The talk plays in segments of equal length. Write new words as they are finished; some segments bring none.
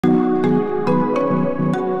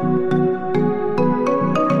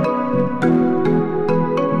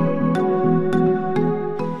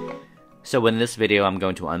So in this video, I'm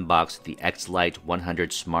going to unbox the Xlite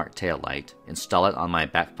 100 Smart Tail Light, install it on my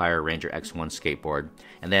Backfire Ranger X1 skateboard,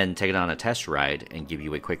 and then take it on a test ride and give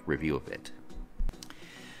you a quick review of it.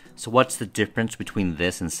 So what's the difference between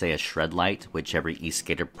this and, say, a shred light, which every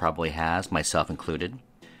e-skater probably has, myself included?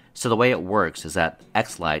 So the way it works is that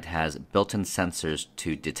Xlite has built-in sensors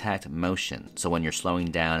to detect motion. So when you're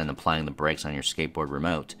slowing down and applying the brakes on your skateboard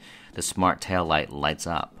remote, the smart tail light lights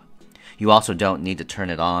up. You also don't need to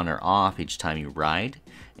turn it on or off each time you ride.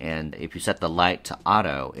 And if you set the light to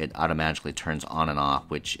auto, it automatically turns on and off,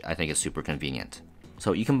 which I think is super convenient.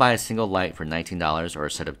 So you can buy a single light for $19 or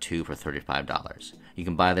a set of two for $35. You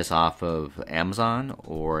can buy this off of Amazon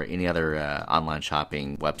or any other online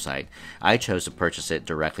shopping website. I chose to purchase it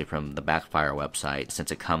directly from the Backfire website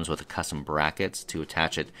since it comes with custom brackets to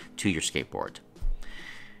attach it to your skateboard.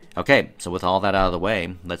 Okay, so with all that out of the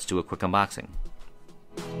way, let's do a quick unboxing.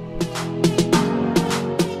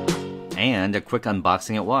 And a quick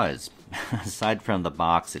unboxing it was. Aside from the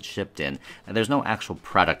box it shipped in, there's no actual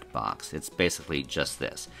product box. It's basically just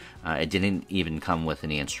this. It didn't even come with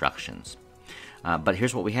any instructions. But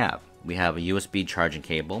here's what we have. We have a USB charging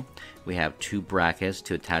cable, we have two brackets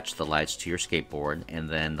to attach the lights to your skateboard, and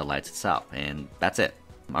then the lights itself, and that's it.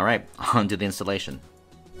 Alright, on to the installation.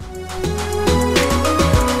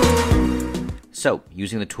 So,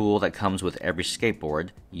 using the tool that comes with every skateboard,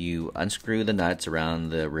 you unscrew the nuts around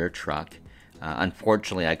the rear truck.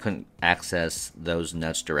 Unfortunately, I couldn't access those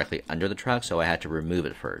nuts directly under the truck, so I had to remove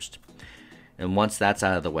it first. And once that's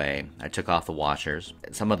out of the way, I took off the washers.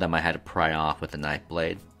 Some of them I had to pry off with a knife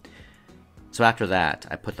blade. So after that,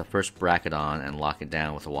 I put the first bracket on and lock it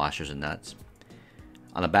down with the washers and nuts.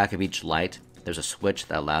 On the back of each light, there's a switch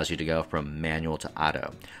that allows you to go from manual to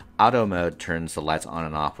auto. Auto mode turns the lights on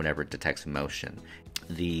and off whenever it detects motion.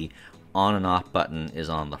 The on and off button is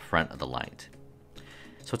on the front of the light.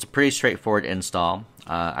 So it's a pretty straightforward install.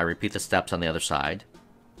 I repeat the steps on the other side.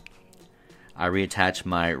 I reattach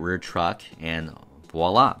my rear truck and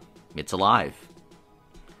voila, it's alive.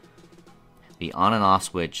 The on and off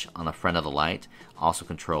switch on the front of the light also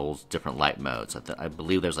controls different light modes. I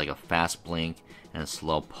believe there's like a fast blink and a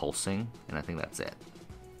slow pulsing, and I think that's it.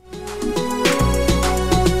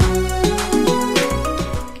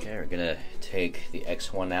 Okay, we're gonna take the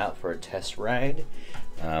X1 out for a test ride.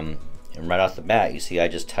 And right off the bat, you see I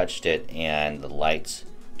just touched it and the lights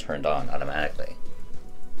turned on automatically.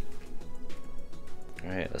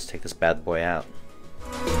 Alright, let's take this bad boy out.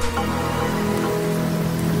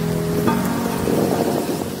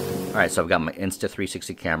 Alright, so I've got my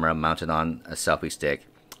Insta360 camera mounted on a selfie stick.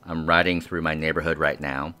 I'm riding through my neighborhood right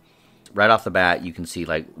now. Right off the bat, you can see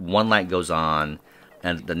like one light goes on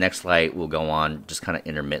and the next light will go on just kind of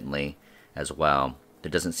intermittently as well. There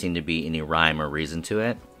doesn't seem to be any rhyme or reason to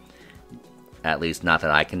it. At least not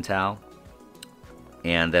that I can tell.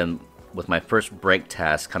 And then with my first brake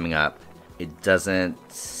test coming up, it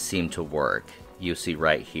doesn't seem to work. You see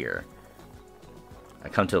right here. I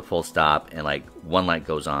come to a full stop and like one light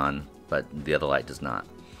goes on, but the other light does not.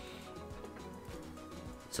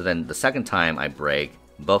 So then the second time I brake,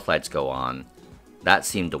 both lights go on. That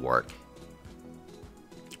seemed to work.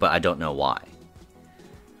 But I don't know why.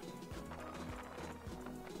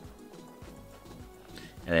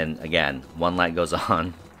 And then again, one light goes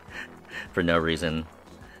on for no reason.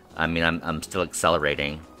 I mean, I'm still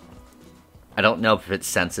accelerating. I don't know if it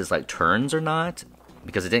senses like turns or not,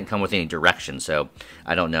 because it didn't come with any direction, so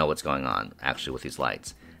I don't know what's going on actually with these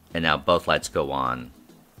lights. And now both lights go on,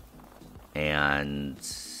 and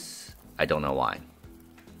I don't know why.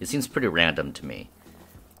 It seems pretty random to me.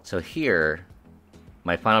 So here,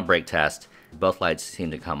 my final brake test, both lights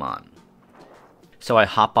seem to come on. So I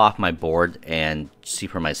hop off my board and see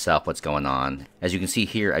for myself what's going on. As you can see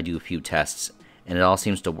here, I do a few tests, and it all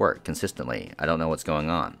seems to work consistently. I don't know what's going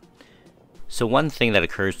on. So one thing that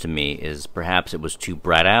occurs to me is perhaps it was too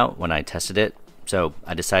bright out when I tested it. So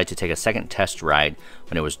I decided to take a second test ride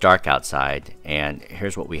when it was dark outside, and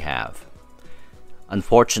here's what we have.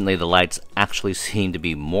 Unfortunately, the lights actually seem to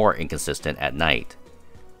be more inconsistent at night.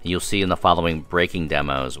 You'll see in the following braking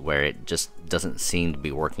demos where it just doesn't seem to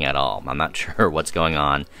be working at all. I'm not sure what's going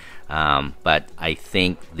on, but I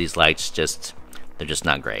think these lights they're just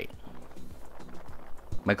not great.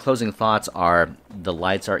 My closing thoughts are the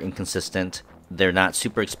lights are inconsistent. They're not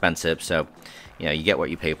super expensive, so you get what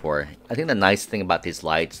you pay for. I think the nice thing about these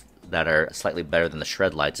lights that are slightly better than the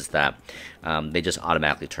shred lights is that they just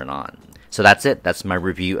automatically turn on. So that's it. That's my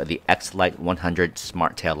review of the Xlite 100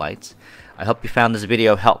 Smart Tail Lights. I hope you found this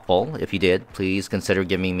video helpful. If you did, please consider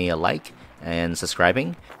giving me a like and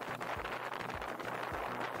subscribing.